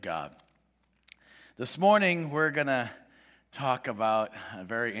God. This morning, we're going to talk about a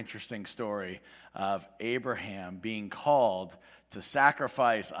very interesting story of Abraham being called to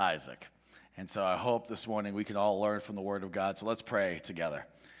sacrifice Isaac. And so I hope this morning we can all learn from the Word of God. So let's pray together.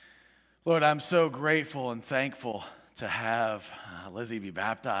 Lord, I'm so grateful and thankful to have Lizzie be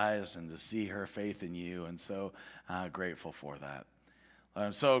baptized and to see her faith in you, and so grateful for that.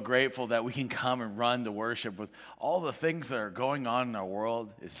 I'm so grateful that we can come and run to worship with all the things that are going on in our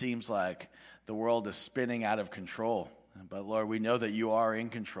world. It seems like the world is spinning out of control. But Lord, we know that you are in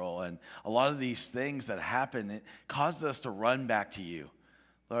control. And a lot of these things that happen, it causes us to run back to you.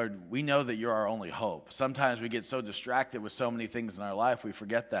 Lord, we know that you're our only hope. Sometimes we get so distracted with so many things in our life, we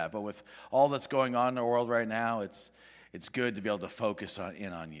forget that. But with all that's going on in our world right now, it's good to be able to focus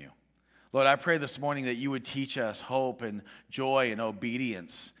in on you. Lord, I pray this morning that you would teach us hope and joy and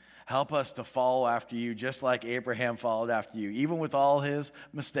obedience. Help us to follow after you just like Abraham followed after you. Even with all his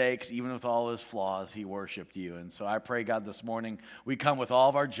mistakes, even with all his flaws, he worshiped you. And so I pray, God, this morning we come with all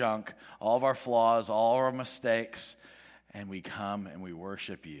of our junk, all of our flaws, all of our mistakes, and we come and we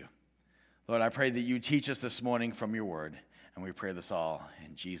worship you. Lord, I pray that you teach us this morning from your word, and we pray this all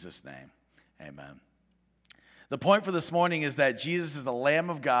in Jesus' name. Amen. The point for this morning is that Jesus is the Lamb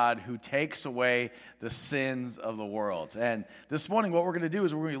of God who takes away the sins of the world. And this morning what we're going to do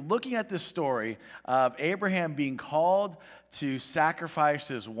is we're going to be looking at this story of Abraham being called to sacrifice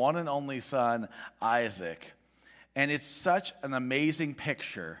his one and only son, Isaac. And it's such an amazing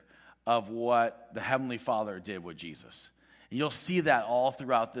picture of what the Heavenly Father did with Jesus. And you'll see that all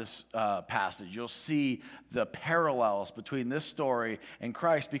throughout this passage. You'll see the parallels between this story and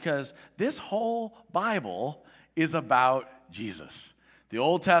Christ, because this whole Bible is about Jesus. The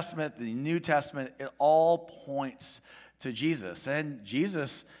Old Testament, the New Testament, it all points to Jesus. And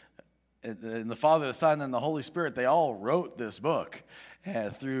Jesus, and the Father, the Son, and the Holy Spirit, they all wrote this book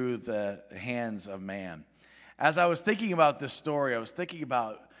through the hands of man. As I was thinking about this story, I was thinking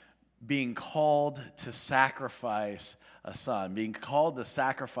about being called to sacrifice a son, being called to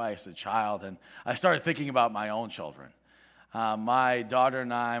sacrifice a child, and I started thinking about my own children. My daughter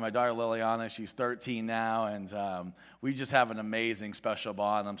and I, my daughter Liliana, she's 13 now, and we just have an amazing special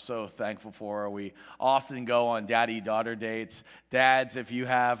bond. I'm so thankful for her. We often go on daddy-daughter dates. Dads, if you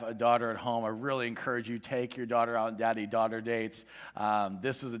have a daughter at home, I really encourage you, take your daughter out on daddy-daughter dates.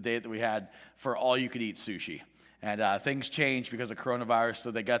 This was a date that we had for all-you-could-eat sushi. And things changed because of coronavirus, so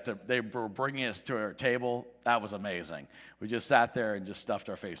they were bringing us to our table. That was amazing. We just sat there and just stuffed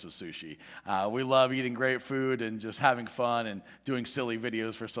our face with sushi. We love eating great food and just having fun and doing silly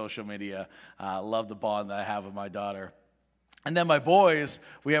videos for social media. Love the bond that I have with my daughter. And then my boys,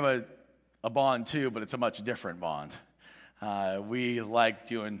 we have a bond too, but it's a much different bond. We like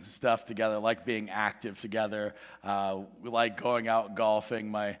doing stuff together, like being active together. We like going out golfing.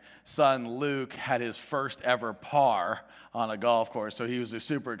 My son Luke had his first ever par on a golf course, so he was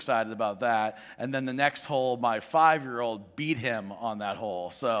super excited about that. And then the next hole, my 5-year-old beat him on that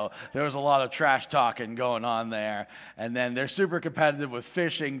hole. So there was a lot of trash talking going on there. And then they're super competitive with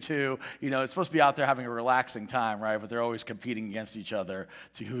fishing too. You know, it's supposed to be out there having a relaxing time, right? But they're always competing against each other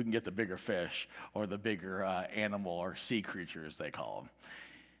to who can get the bigger fish or the bigger animal or sea creatures, they call them.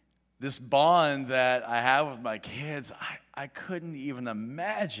 This bond that I have with my kids, I couldn't even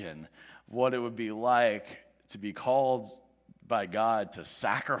imagine what it would be like to be called by God to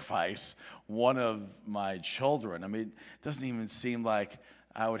sacrifice one of my children. I mean, it doesn't even seem like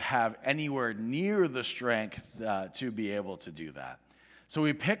I would have anywhere near the strength to be able to do that. So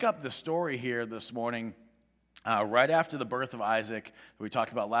we pick up the story here this morning right after the birth of Isaac that we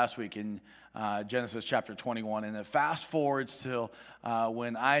talked about last week in Genesis chapter 21, and it fast forwards till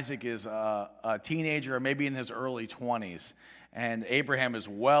when Isaac is a teenager or maybe in his early 20s, and Abraham is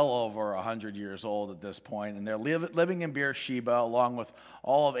well over 100 years old at this point, and they're living in Beersheba along with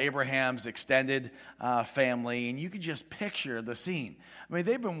all of Abraham's extended family, and you can just picture the scene. I mean,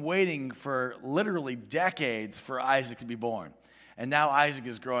 they've been waiting for literally decades for Isaac to be born. And now Isaac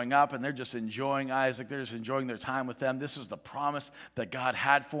is growing up, and they're just enjoying Isaac. They're just enjoying their time with them. This is the promise that God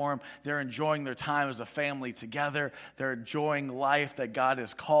had for them. They're enjoying their time as a family together. They're enjoying life that God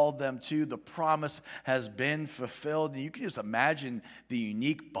has called them to. The promise has been fulfilled. And you can just imagine the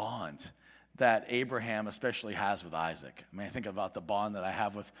unique bond that Abraham especially has with Isaac. I mean, I think about the bond that I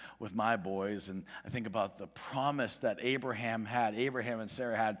have with my boys, and I think about the promise that Abraham and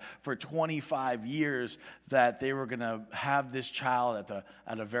Sarah had for 25 years that they were going to have this child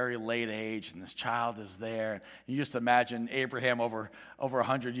at a very late age, and this child is there. And you just imagine Abraham over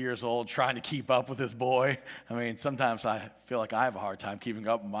 100 years old trying to keep up with his boy. I mean, sometimes I feel like I have a hard time keeping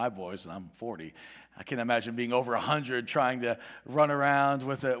up with my boys, and I'm 40. I can imagine being over 100 trying to run around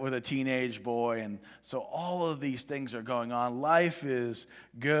with a teenage boy. And so all of these things are going on. Life is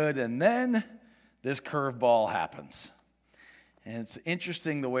good. And then this curveball happens. And it's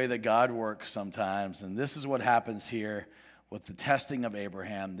interesting the way that God works sometimes. And this is what happens here with the testing of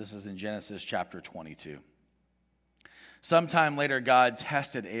Abraham. This is in Genesis chapter 22. Sometime later, God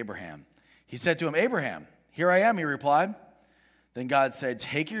tested Abraham. He said to him, "Abraham, here I am," he replied. Then God said,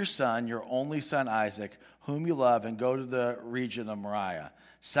 "Take your son, your only son Isaac, whom you love, and go to the region of Moriah.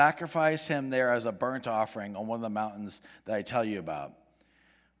 Sacrifice him there as a burnt offering on one of the mountains that I tell you about."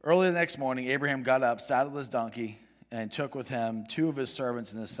 Early the next morning, Abraham got up, saddled his donkey, and took with him 2 of his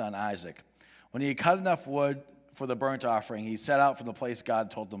servants and his son Isaac. When he had cut enough wood for the burnt offering, he set out from the place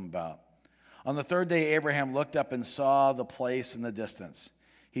God told him about. On the 3rd day, Abraham looked up and saw the place in the distance.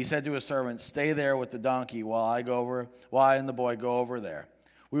 He said to his servant, "Stay there with the donkey while I and the boy go over there.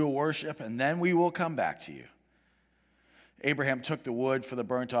 We will worship, and then we will come back to you." Abraham took the wood for the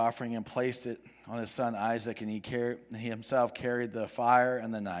burnt offering and placed it on his son Isaac, and he himself carried the fire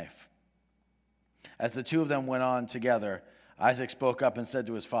and the knife. As the 2 of them went on together, Isaac spoke up and said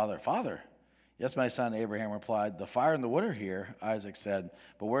to his father, "Father." "Yes, my son," Abraham replied. "The fire and the wood are here," Isaac said,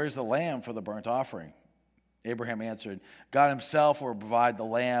 "but where is the lamb for the burnt offering?" Abraham answered, "God himself will provide the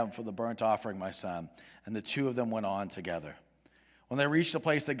lamb for the burnt offering, my son." And the 2 of them went on together. When they reached the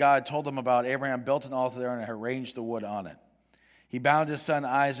place that God told them about, Abraham built an altar there and arranged the wood on it. He bound his son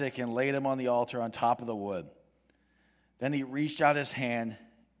Isaac and laid him on the altar on top of the wood. Then he reached out his hand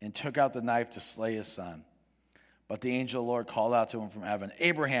and took out the knife to slay his son. But the angel of the Lord called out to him from heaven,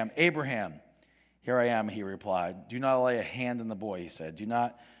 "Abraham, Abraham." "Here I am," he replied. "Do not lay a hand on the boy," he said. "Do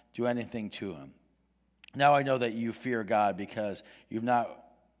not do anything to him. Now I know that you fear God, because you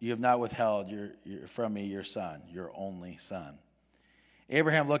have not withheld from me your son, your only son."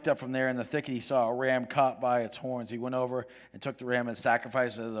 Abraham looked up from there. In the thicket he saw a ram caught by its horns. He went over and took the ram and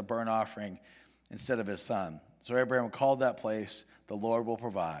sacrificed it as a burnt offering instead of his son. So Abraham called that place, "The Lord will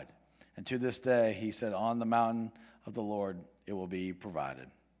provide." And to this day he said, "On the mountain of the Lord it will be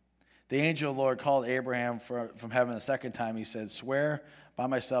provided." The angel of the Lord called Abraham from heaven a second time. He said, "Swear by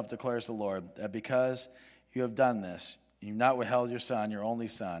myself, declares the Lord, that because you have done this, you have not withheld your son, your only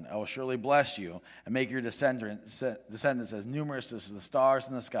son, I will surely bless you and make your descendants as numerous as the stars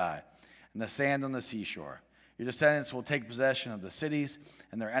in the sky and the sand on the seashore. Your descendants will take possession of the cities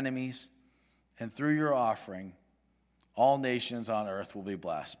and their enemies, and through your offering, all nations on earth will be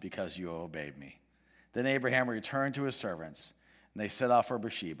blessed because you have obeyed me." Then Abraham returned to his servants, and they set off for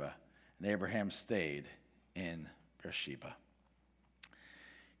Beersheba, and Abraham stayed in Beersheba.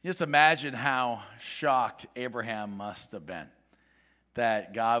 Just imagine how shocked Abraham must have been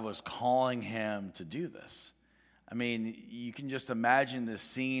that God was calling him to do this. I mean, you can just imagine this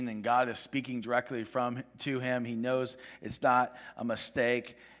scene, and God is speaking directly to him. He knows it's not a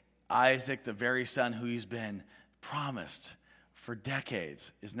mistake. Isaac, the very son who he's been promised for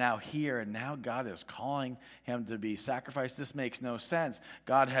decades, is now here, and now God is calling him to be sacrificed. This makes no sense.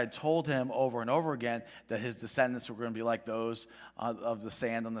 God had told him over and over again that his descendants were going to be like those of the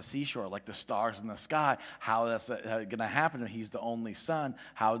sand on the seashore, like the stars in the sky. How that's going to happen? He's the only son.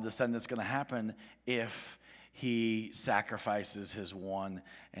 How descendants going to happen if he sacrifices his one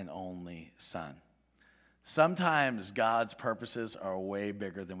and only son? Sometimes God's purposes are way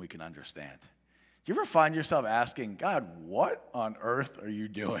bigger than we can understand. Do you ever find yourself asking, "God, what on earth are you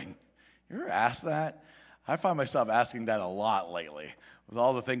doing?" You ever ask that? I find myself asking that a lot lately. With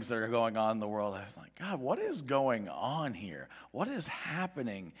all the things that are going on in the world, I'm like, "God, what is going on here? What is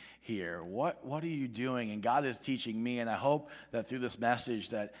happening here? What are you doing?" And God is teaching me, and I hope that through this message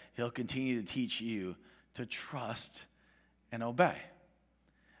that he'll continue to teach you to trust and obey.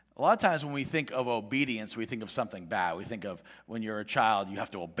 A lot of times when we think of obedience, we think of something bad. We think of when you're a child, you have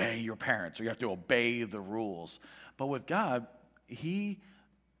to obey your parents or you have to obey the rules. But with God, He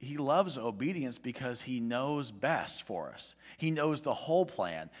loves obedience because He knows best for us. He knows the whole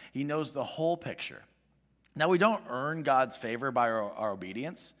plan. He knows the whole picture. Now, we don't earn God's favor by our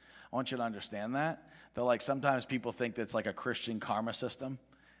obedience. I want you to understand that. That like sometimes people think that's like a Christian karma system.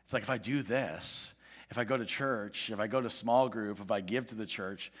 It's like if I do this, if I go to church, if I go to small group, if I give to the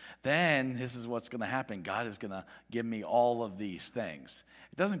church, then this is what's going to happen. God is going to give me all of these things.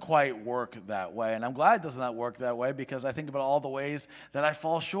 It doesn't quite work that way, and I'm glad it does not work that way because I think about all the ways that I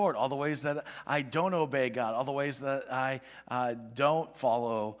fall short, all the ways that I don't obey God, all the ways that I don't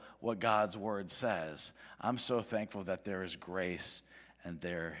follow what God's word says. I'm so thankful that there is grace and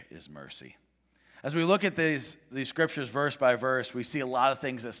there is mercy. As we look at these scriptures verse by verse, we see a lot of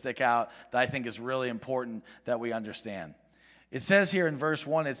things that stick out that I think is really important that we understand. It says here in verse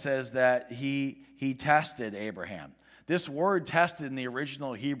 1, it says that he tested Abraham. This word tested in the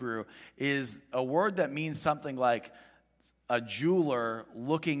original Hebrew is a word that means something like a jeweler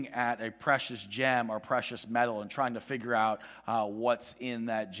looking at a precious gem or precious metal and trying to figure out what's in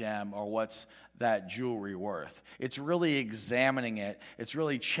that gem or what's that jewelry worth. It's really examining it. It's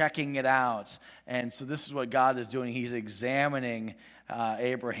really checking it out. And so this is what God is doing. He's examining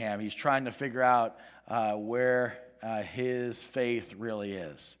Abraham. He's trying to figure out where his faith really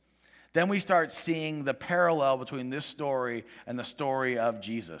is. Then we start seeing the parallel between this story and the story of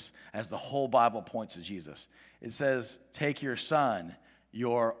Jesus, as the whole Bible points to Jesus. It says, take your son,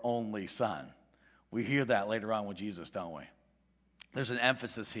 your only son. We hear that later on with Jesus, don't we? There's an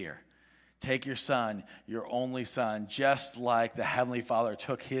emphasis here. Take your son, your only son, just like the Heavenly Father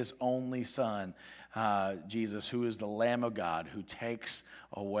took his only son, Jesus, who is the Lamb of God, who takes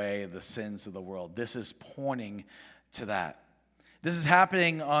away the sins of the world. This is pointing to that. This is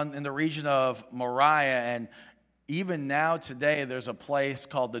happening in the region of Moriah, and even now today there's a place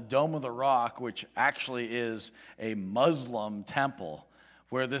called the Dome of the Rock, which actually is a Muslim temple,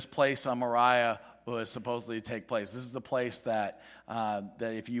 where this place on Moriah was supposedly to take place. This is the place that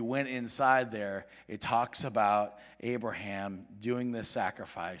if you went inside there, it talks about Abraham doing this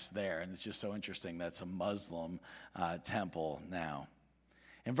sacrifice there, and it's just so interesting that's a Muslim temple now.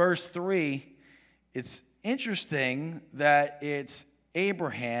 In verse 3, it's interesting that it's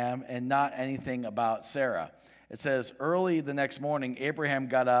Abraham and not anything about Sarah. It says, early the next morning, Abraham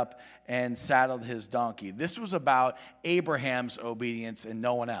got up and saddled his donkey. This was about Abraham's obedience and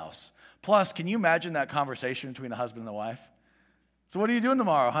no one else. Plus, can you imagine that conversation between a husband and a wife? So what are you doing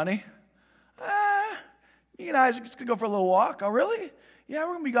tomorrow, honey? Me and Isaac just going to go for a little walk. Oh, really? Yeah,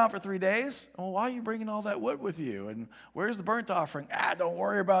 we're going to be gone for 3 days. Well, why are you bringing all that wood with you? And where's the burnt offering? Don't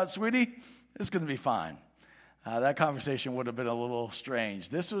worry about it, sweetie. It's going to be fine. That conversation would have been a little strange.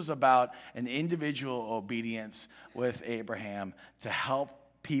 This was about an individual obedience with Abraham to help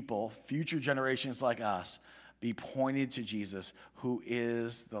people, future generations like us, be pointed to Jesus, who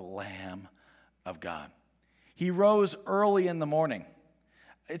is the Lamb of God. He rose early in the morning.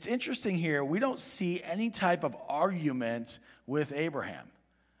 It's interesting here, we don't see any type of argument with Abraham.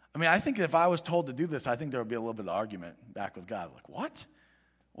 I mean, I think if I was told to do this, I think there would be a little bit of argument back with God. Like, what?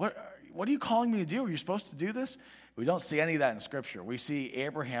 What are you calling me to do? Are you supposed to do this? We don't see any of that in Scripture. We see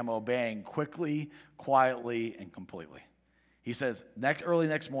Abraham obeying quickly, quietly, and completely. He says, early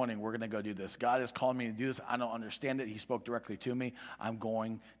next morning, we're going to go do this. God is calling me to do this. I don't understand it. He spoke directly to me. I'm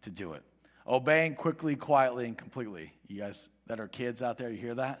going to do it. Obeying quickly, quietly, and completely. You guys that are kids out there, you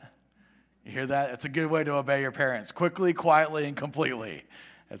hear that? You hear that? It's a good way to obey your parents. Quickly, quietly, and completely.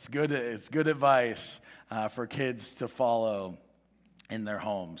 It's good advice for kids to follow in their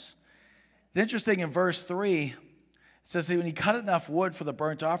homes. It's interesting in verse 3, it says that when he cut enough wood for the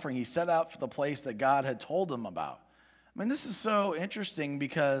burnt offering, he set out for the place that God had told him about. I mean, this is so interesting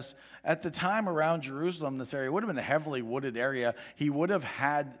because at the time around Jerusalem, this area would have been a heavily wooded area. He would have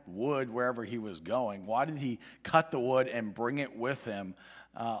had wood wherever he was going. Why did he cut the wood and bring it with him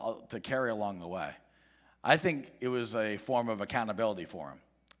to carry along the way? I think it was a form of accountability for him,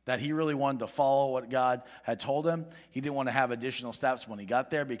 that he really wanted to follow what God had told him. He didn't want to have additional steps when he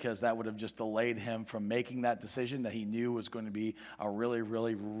got there because that would have just delayed him from making that decision that he knew was going to be a really,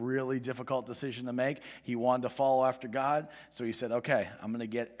 really, really difficult decision to make. He wanted to follow after God, so he said, okay, I'm going to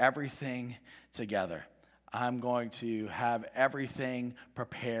get everything together. I'm going to have everything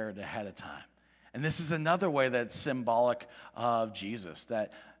prepared ahead of time. And this is another way that's symbolic of Jesus,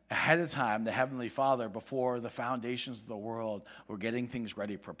 that ahead of time, the Heavenly Father, before the foundations of the world, were getting things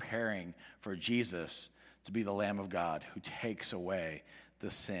ready, preparing for Jesus to be the Lamb of God who takes away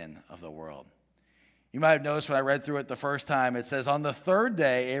the sin of the world. You might have noticed when I read through it the first time, it says, on the third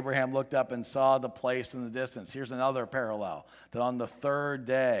day, Abraham looked up and saw the place in the distance. Here's another parallel, that on the third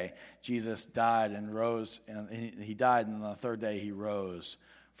day, Jesus died and rose, and he died, and on the third day, he rose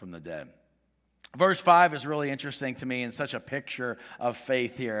from the dead. Verse 5 is really interesting to me and such a picture of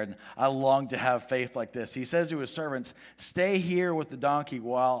faith here, and I long to have faith like this. He says to his servants, stay here with the donkey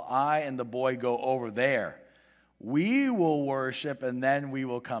while I and the boy go over there. We will worship, and then we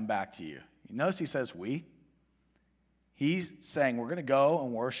will come back to you. You notice he says we. He's saying we're going to go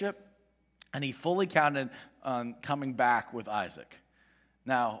and worship, and he fully counted on coming back with Isaac.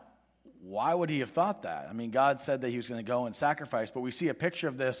 Now, why would he have thought that? I mean, God said that he was going to go and sacrifice, but we see a picture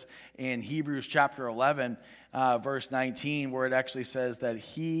of this in Hebrews chapter 11, verse 19, where it actually says that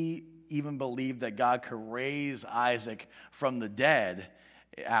he even believed that God could raise Isaac from the dead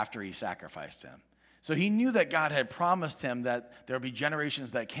after he sacrificed him. So he knew that God had promised him that there would be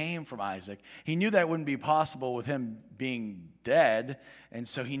generations that came from Isaac. He knew that wouldn't be possible with him being dead. And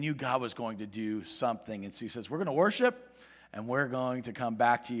so he knew God was going to do something. And so he says, we're going to worship and we're going to come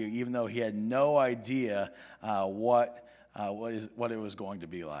back to you, even though he had no idea what it was going to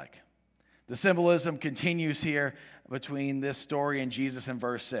be like. The symbolism continues here between this story and Jesus in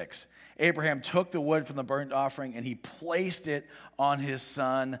verse 6. Abraham took the wood from the burnt offering and he placed it on his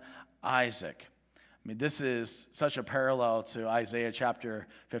son Isaac. I mean, this is such a parallel to Isaiah chapter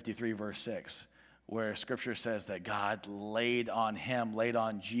 53, verse 6, where Scripture says that God laid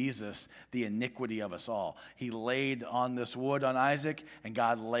on Jesus, the iniquity of us all. He laid on this wood on Isaac, and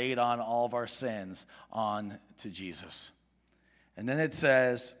God laid on all of our sins on to Jesus. And then it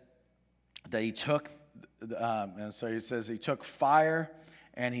says that he took, he took fire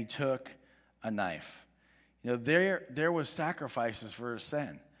and he took a knife. You know, there was sacrifices for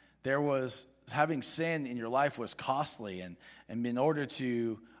sin. There was having sin in your life was costly, and in order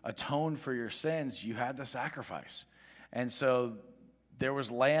to atone for your sins, you had to sacrifice. And so there was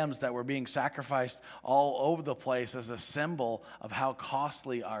lambs that were being sacrificed all over the place as a symbol of how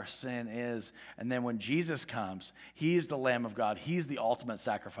costly our sin is. And then when Jesus comes, he's the Lamb of God. He's the ultimate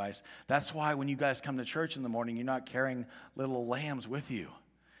sacrifice. That's why when you guys come to church in the morning, you're not carrying little lambs with you.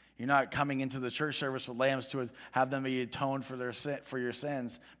 You're not coming into the church service with lambs to have them be atoned for your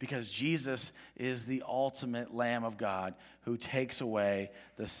sins, because Jesus is the ultimate Lamb of God who takes away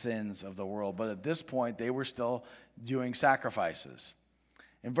the sins of the world. But at this point, they were still doing sacrifices.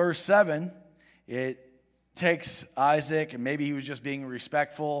 In verse 7, it takes Isaac, and maybe he was just being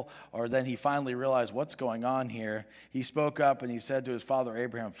respectful, or then he finally realized what's going on here. He spoke up and he said to his father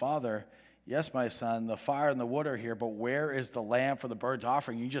Abraham, "Father, yes, my son, the fire and the wood are here, but where is the lamb for the burnt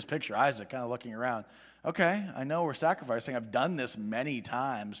offering?" You just picture Isaac kind of looking around. Okay, I know we're sacrificing. I've done this many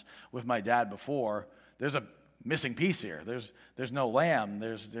times with my dad before. There's a missing piece here. There's no lamb.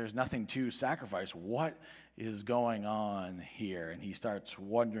 There's nothing to sacrifice. What is going on here? And he starts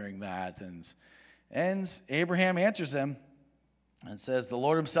wondering that. And Abraham answers him and says, "The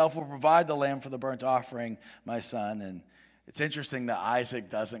Lord himself will provide the lamb for the burnt offering, my son." And it's interesting that Isaac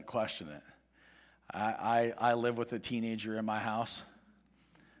doesn't question it. I live with a teenager in my house.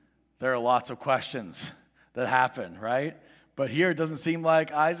 There are lots of questions that happen, right? But here it doesn't seem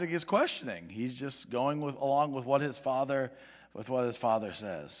like Isaac is questioning. He's just going along with what his father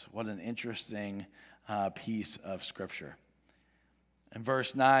says. What an interesting piece of Scripture. In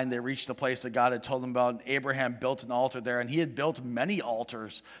verse 9, they reached the place that God had told them about, and Abraham built an altar there, and he had built many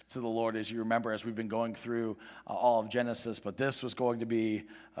altars to the Lord, as you remember, as we've been going through all of Genesis, but this was going to be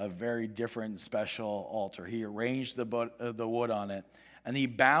a very different, special altar. He arranged the wood on it, and he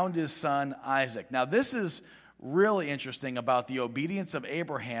bound his son Isaac. Now, this is really interesting about the obedience of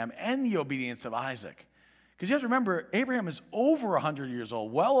Abraham and the obedience of Isaac, because you have to remember, Abraham is over 100 years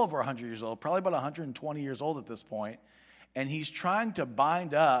old, well over 100 years old, probably about 120 years old at this point. And he's trying to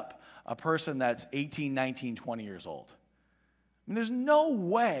bind up a person that's 18, 19, 20 years old. I mean, there's no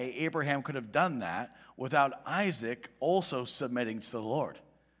way Abraham could have done that without Isaac also submitting to the Lord.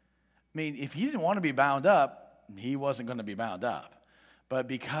 I mean, if he didn't want to be bound up, he wasn't going to be bound up. But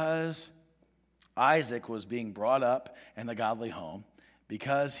because Isaac was being brought up in the godly home,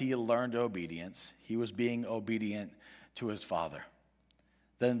 because he learned obedience, he was being obedient to his father.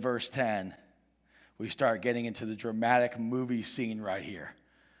 Then verse 10, we start getting into the dramatic movie scene right here.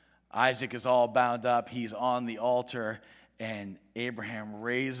 Isaac is all bound up. He's on the altar, and Abraham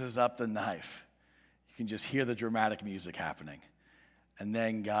raises up the knife. You can just hear the dramatic music happening. And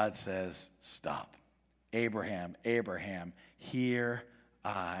then God says, "Stop. Abraham, Abraham, here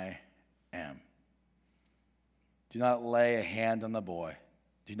I am. Do not lay a hand on the boy.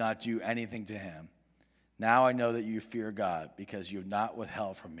 Do not do anything to him. Now I know that you fear God, because you have not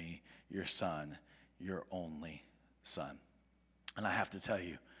withheld from me your son, your only son." And I have to tell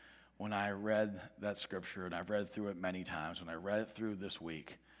you, when I read that scripture, and I've read through it many times, when I read it through this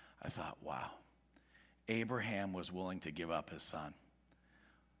week, I thought, wow, Abraham was willing to give up his son.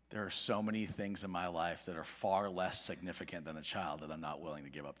 There are so many things in my life that are far less significant than a child that I'm not willing to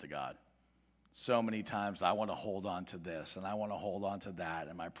give up to God. So many times I want to hold on to this and I want to hold on to that,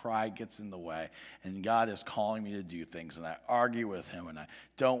 and my pride gets in the way, and God is calling me to do things, and I argue with him, and I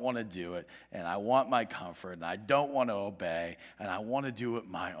don't want to do it, and I want my comfort, and I don't want to obey, and I want to do it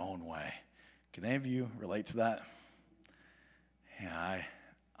my own way. Can any of you relate to that? Yeah,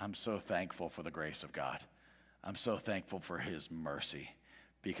 I'm so thankful for the grace of God. I'm so thankful for his mercy,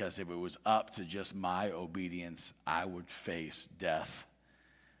 because if it was up to just my obedience, I would face death.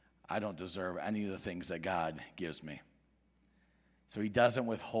 I don't deserve any of the things that God gives me. So he doesn't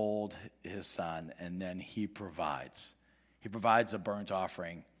withhold his son, and then he provides. He provides a burnt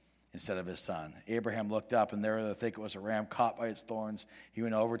offering instead of his son. Abraham looked up, and there in the thicket was a ram caught by its thorns. He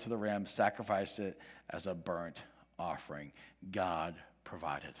went over to the ram, sacrificed it as a burnt offering. God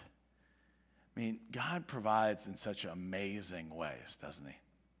provided. I mean, God provides in such amazing ways, doesn't he?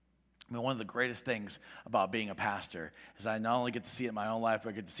 I mean, one of the greatest things about being a pastor is I not only get to see it in my own life, but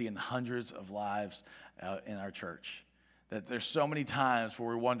I get to see it in hundreds of lives in our church. That there's so many times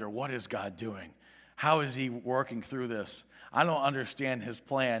where we wonder, what is God doing? How is he working through this? I don't understand his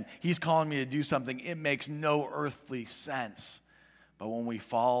plan. He's calling me to do something. It makes no earthly sense. But when we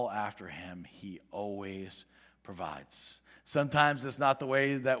follow after him, he always provides. Sometimes it's not the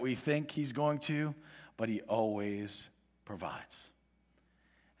way that we think he's going to, but he always provides.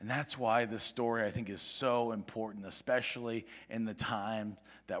 And that's why this story, I think, is so important, especially in the time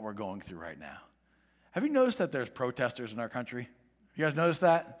that we're going through right now. Have you noticed that there's protesters in our country? You guys notice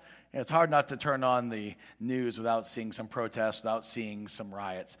that? It's hard not to turn on the news without seeing some protests, without seeing some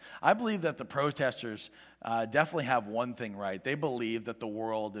riots. I believe that the protesters definitely have one thing right. They believe that the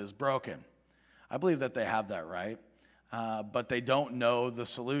world is broken. I believe that they have that right, but they don't know the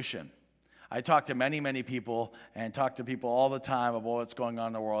solution. I talk to many, many people and talk to people all the time about what's going on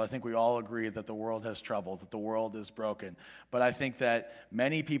in the world. I think we all agree that the world has trouble, that the world is broken. But I think that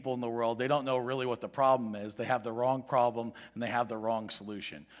many people in the world, they don't know really what the problem is. They have the wrong problem and they have the wrong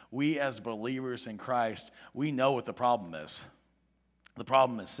solution. We as believers in Christ, we know what the problem is. The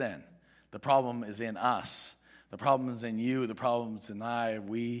problem is sin. The problem is in us. The problem is in you. The problem is in I.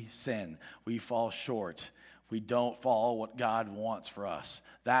 We sin. We fall short. We don't follow what God wants for us.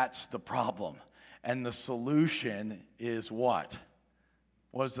 That's the problem. And the solution is what?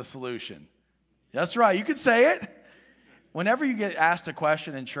 What is the solution? That's right. You can say it. Whenever you get asked a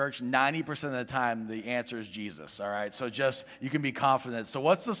question in church, 90% of the time, the answer is Jesus, all right? So just, you can be confident. So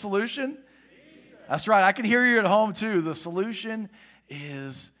what's the solution? Jesus. That's right. I can hear you at home, too. The solution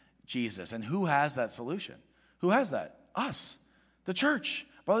is Jesus. And who has that solution? Who has that? Us, the church.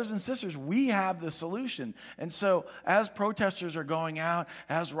 Brothers and sisters, we have the solution. And so as protesters are going out,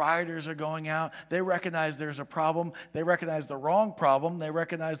 as rioters are going out, they recognize there's a problem. They recognize the wrong problem. They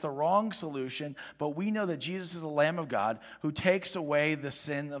recognize the wrong solution. But we know that Jesus is the Lamb of God who takes away the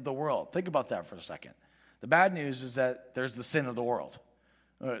sin of the world. Think about that for a second. The bad news is that there's the sin of the world.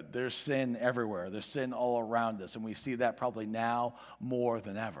 There's sin everywhere. There's sin all around us. And we see that probably now more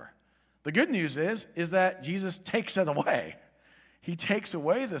than ever. The good news is that Jesus takes it away. He takes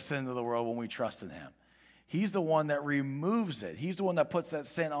away the sin of the world when we trust in him. He's the one that removes it. He's the one that puts that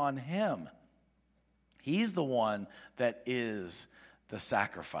sin on him. He's the one that is the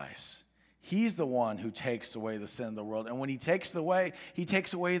sacrifice. He's the one who takes away the sin of the world. And when he takes it away, he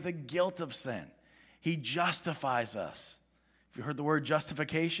takes away the guilt of sin. He justifies us. If you heard the word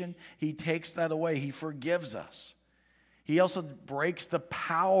justification, he takes that away. He forgives us. He also breaks the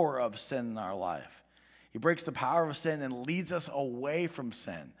power of sin in our life. He breaks the power of sin and leads us away from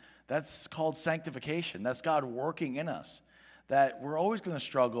sin. That's called sanctification. That's God working in us. That we're always going to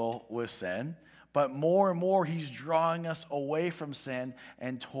struggle with sin, but more and more he's drawing us away from sin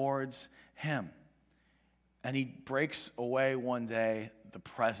and towards him. And he breaks away one day the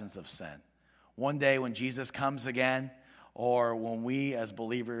presence of sin. One day when Jesus comes again, or when we as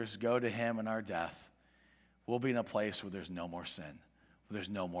believers go to him in our death, we'll be in a place where there's no more sin, where there's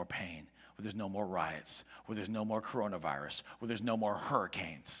no more pain, where there's no more riots, where there's no more coronavirus, where there's no more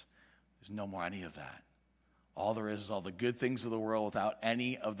hurricanes. There's no more any of that. All there is all the good things of the world without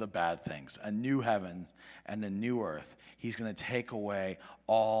any of the bad things. A new heaven and a new earth. He's going to take away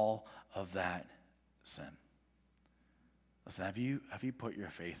all of that sin. Listen, have you put your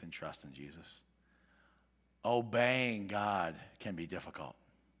faith and trust in Jesus? Obeying God can be difficult.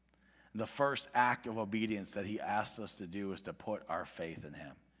 The first act of obedience that he asks us to do is to put our faith in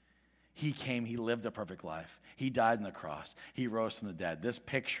him. He came, he lived a perfect life. He died on the cross. He rose from the dead. This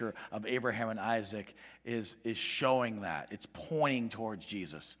picture of Abraham and Isaac is showing that. It's pointing towards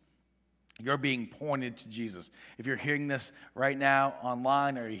Jesus. You're being pointed to Jesus. If you're hearing this right now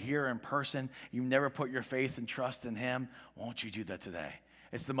online or you're here in person, you've never put your faith and trust in him, won't you do that today?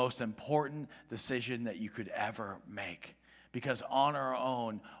 It's the most important decision that you could ever make. Because on our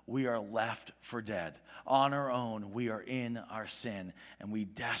own, we are left for dead. On our own, we are in our sin, and we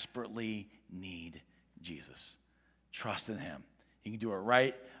desperately need Jesus. Trust in him. You can do it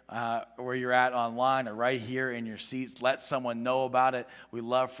right where you're at online or right here in your seats. Let someone know about it. We'd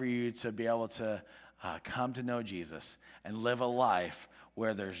love for you to be able to come to know Jesus and live a life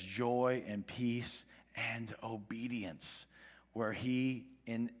where there's joy and peace and obedience, where he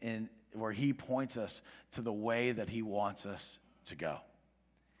points us to the way that he wants us to go.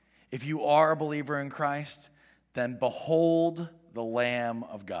 If you are a believer in Christ, then behold the Lamb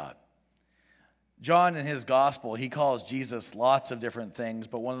of God. John, in his gospel, he calls Jesus lots of different things,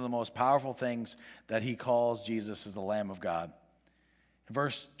 but one of the most powerful things that he calls Jesus is the Lamb of God. In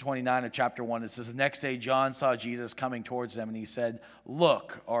verse 29 of chapter 1, it says, the next day John saw Jesus coming towards them, and he said,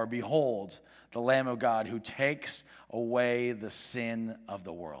 look, or behold, the Lamb of God who takes away the sin of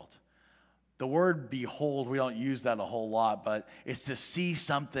the world. The word behold, we don't use that a whole lot, but it's to see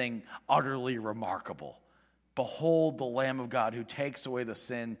something utterly remarkable. Behold the Lamb of God who takes away the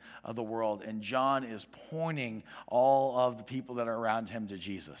sin of the world. And John is pointing all of the people that are around him to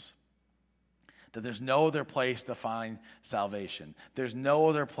Jesus. That there's no other place to find salvation. There's no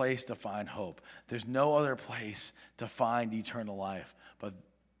other place to find hope. There's no other place to find eternal life but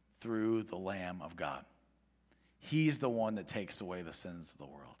through the Lamb of God. He's the one that takes away the sins of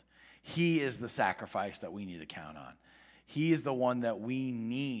the world. He is the sacrifice that we need to count on. He is the one that we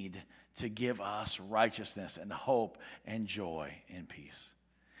need to give us righteousness and hope and joy and peace.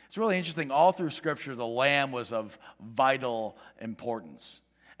 It's really interesting. All through Scripture, the Lamb was of vital importance.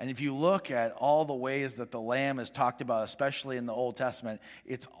 And if you look at all the ways that the Lamb is talked about, especially in the Old Testament,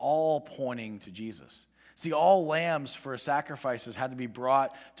 it's all pointing to Jesus. See, all lambs for sacrifices had to be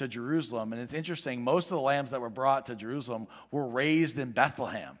brought to Jerusalem. And it's interesting, most of the lambs that were brought to Jerusalem were raised in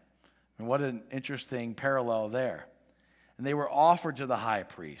Bethlehem. And what an interesting parallel there. And they were offered to the high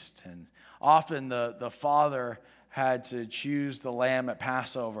priest. And often the father had to choose the lamb at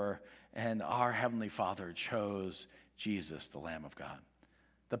Passover, and our Heavenly Father chose Jesus, the Lamb of God.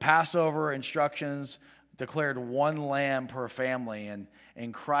 The Passover instructions declared one lamb per family, and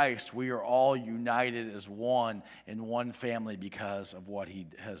in Christ we are all united as one in one family because of what he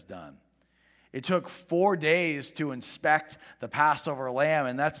has done. It took 4 days to inspect the Passover lamb,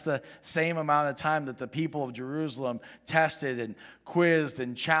 and that's the same amount of time that the people of Jerusalem tested and quizzed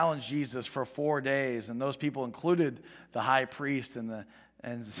and challenged Jesus for 4 days. And those people included the high priest and the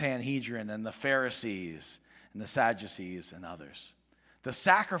Sanhedrin and the Pharisees and the Sadducees and others. The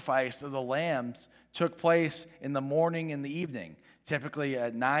sacrifice of the lambs took place in the morning and the evening, typically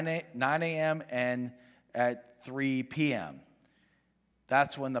at 9 a.m. and at 3 p.m.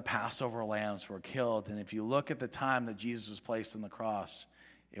 That's when the Passover lambs were killed. And if you look at the time that Jesus was placed on the cross,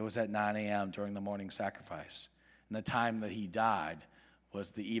 it was at 9 a.m. during the morning sacrifice. And the time that he died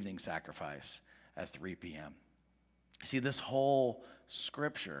was the evening sacrifice at 3 p.m. See, this whole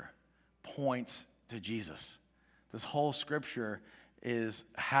scripture points to Jesus. This whole scripture is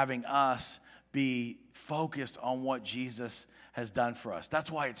having us be focused on what Jesus has done for us.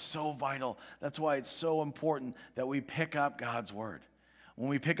 That's why it's so vital. That's why it's so important that we pick up God's word. When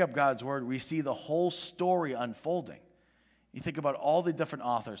we pick up God's word, we see the whole story unfolding. You think about all the different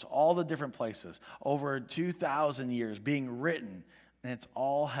authors, all the different places, over 2,000 years being written, and it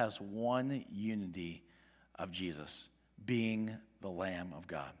all has one unity of Jesus being the Lamb of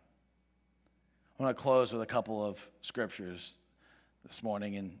God. I want to close with a couple of scriptures this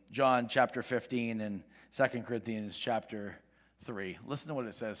morning in John chapter 15 and 2 Corinthians chapter 3. Listen to what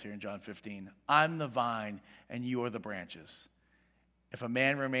it says here in John 15. I'm the vine and you are the branches. If a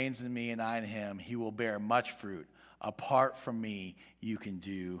man remains in me and I in him, he will bear much fruit. Apart from me, you can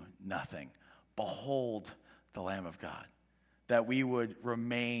do nothing. Behold the Lamb of God, that we would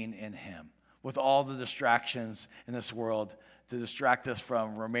remain in him. With all the distractions in this world to distract us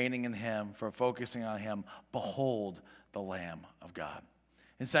from remaining in him, from focusing on him, behold the Lamb of God.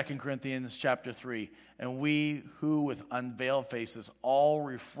 In 2 Corinthians chapter 3, and we who with unveiled faces all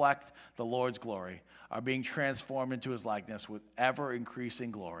reflect the Lord's glory are being transformed into his likeness with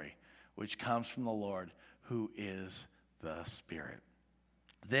ever-increasing glory, which comes from the Lord, who is the Spirit.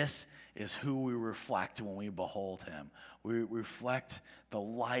 This is who we reflect when we behold him. We reflect the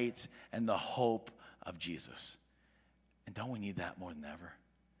light and the hope of Jesus. And don't we need that more than ever?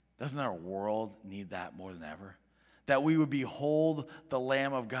 Doesn't our world need that more than ever? That we would behold the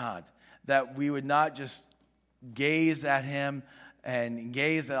Lamb of God. That we would not just gaze at him and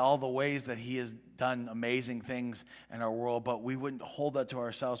gaze at all the ways that he has done amazing things in our world, but we wouldn't hold that to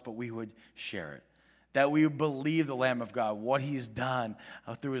ourselves, but we would share it. That we would believe the Lamb of God, what he's done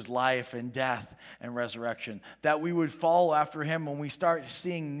through his life and death and resurrection. That we would follow after him when we start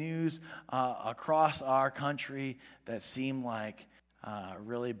seeing news across our country that seem like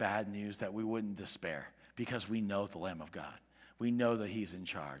really bad news, that we wouldn't despair because we know the Lamb of God. We know that he's in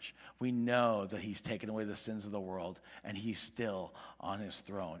charge. We know that he's taken away the sins of the world and he's still on his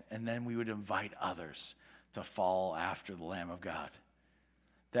throne. And then we would invite others to follow after the Lamb of God.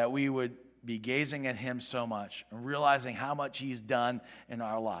 That we would be gazing at him so much and realizing how much he's done in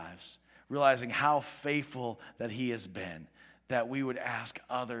our lives, realizing how faithful that he has been, that we would ask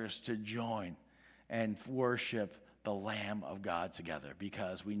others to join and worship the Lamb of God together,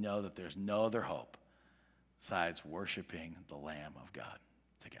 because we know that there's no other hope besides worshiping the Lamb of God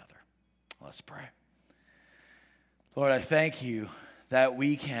together. Let's pray. Lord, I thank you that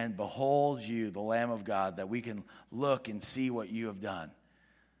we can behold you, the Lamb of God, that we can look and see what you have done.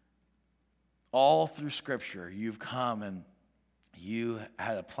 All through Scripture, you've come and you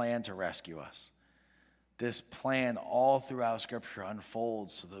had a plan to rescue us. This plan all throughout Scripture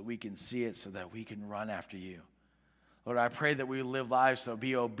unfolds so that we can see it, so that we can run after you. Lord, I pray that we live lives that will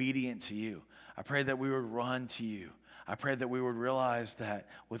be obedient to you. I pray that we would run to you. I pray that we would realize that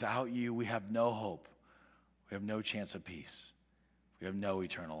without you, we have no hope. We have no chance of peace. We have no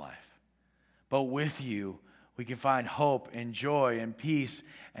eternal life. But with you, we can find hope and joy and peace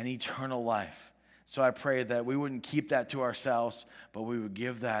and eternal life. So I pray that we wouldn't keep that to ourselves, but we would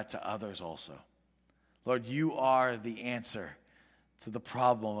give that to others also. Lord, you are the answer to the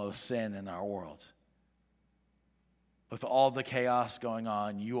problem of sin in our world. With all the chaos going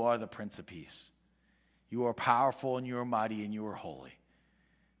on, you are the Prince of Peace. You are powerful and you are mighty and you are holy.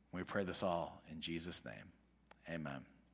 We pray this all in Jesus' name. Amen.